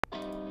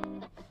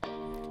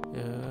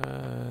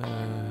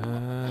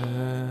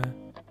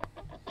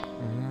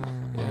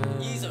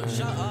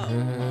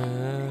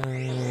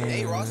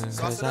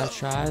Cause I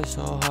try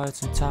so hard,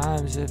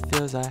 sometimes it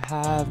feels I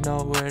have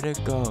nowhere to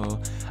go.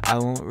 I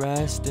won't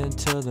rest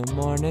until the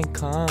morning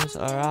comes,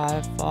 or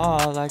I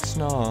fall like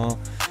snow.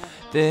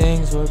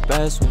 Things were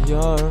best when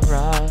you're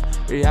around,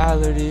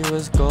 reality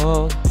was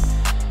gold.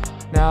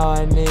 Now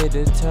I need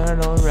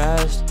eternal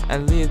rest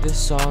and leave this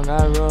song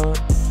I wrote.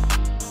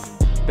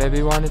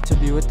 Baby wanted to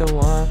be with the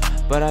one,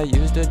 but I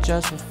used it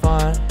just for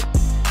fun.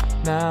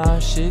 Now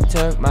she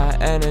took my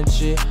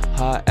energy,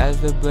 hot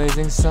as the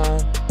blazing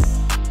sun.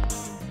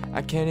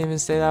 I can't even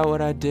say that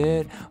what I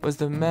did was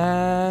the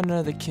man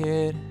or the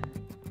kid.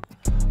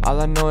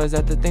 All I know is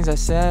that the things I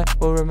said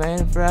will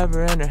remain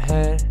forever in her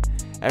head.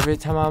 Every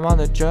time I'm on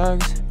the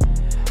drugs,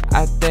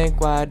 I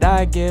think, why'd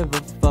I give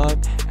a fuck?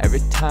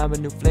 Every time a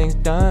new fling's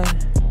done,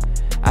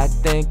 I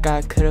think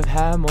I could've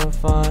had more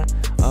fun.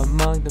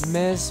 Among the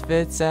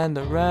misfits and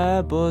the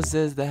rebels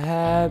is the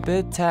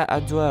habitat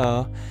I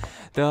dwell.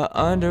 The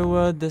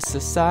underworld, the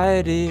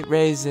society,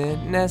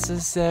 raising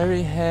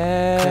necessary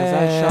hell. Cause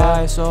I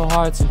try so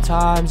hard,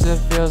 sometimes it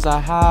feels I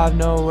have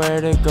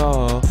nowhere to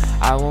go.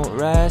 I won't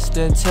rest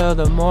until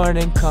the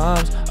morning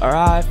comes, or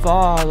I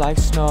fall like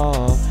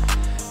snow.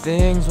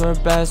 Things were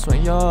best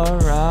when you're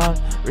around,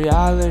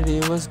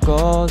 reality was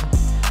gold.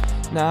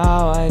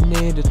 Now I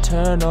need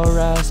eternal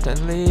rest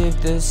and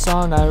leave this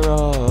song I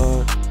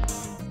wrote.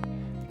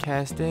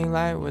 Casting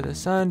light where the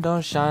sun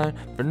don't shine,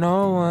 for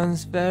no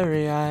one's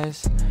very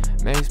eyes.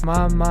 Makes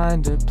my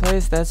mind a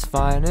place that's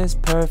fine, it's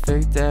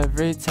perfect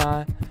every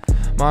time.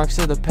 Marks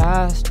of the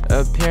past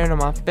appearing on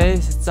my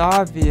face, it's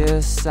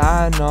obvious,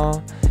 I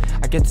know.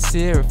 I get to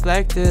see it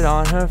reflected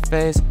on her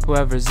face,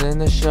 whoever's in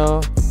the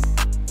show.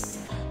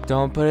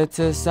 Don't put it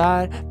to the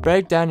side,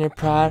 break down your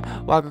pride,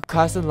 walk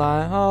across the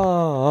line,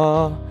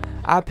 oh.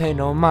 I pay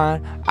no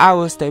mind, I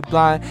will stay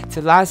blind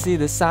till I see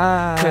the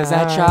sign. Cause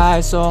I try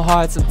so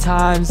hard,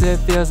 sometimes it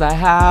feels I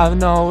have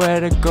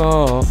nowhere to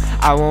go.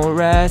 I won't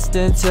rest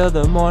until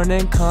the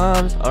morning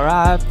comes, or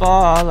I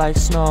fall like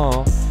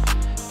snow.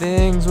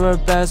 Things were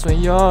best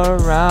when you're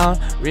around,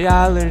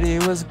 reality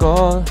was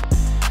gold.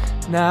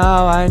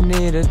 Now I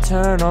need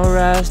eternal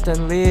rest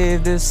and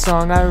leave this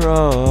song I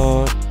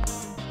wrote.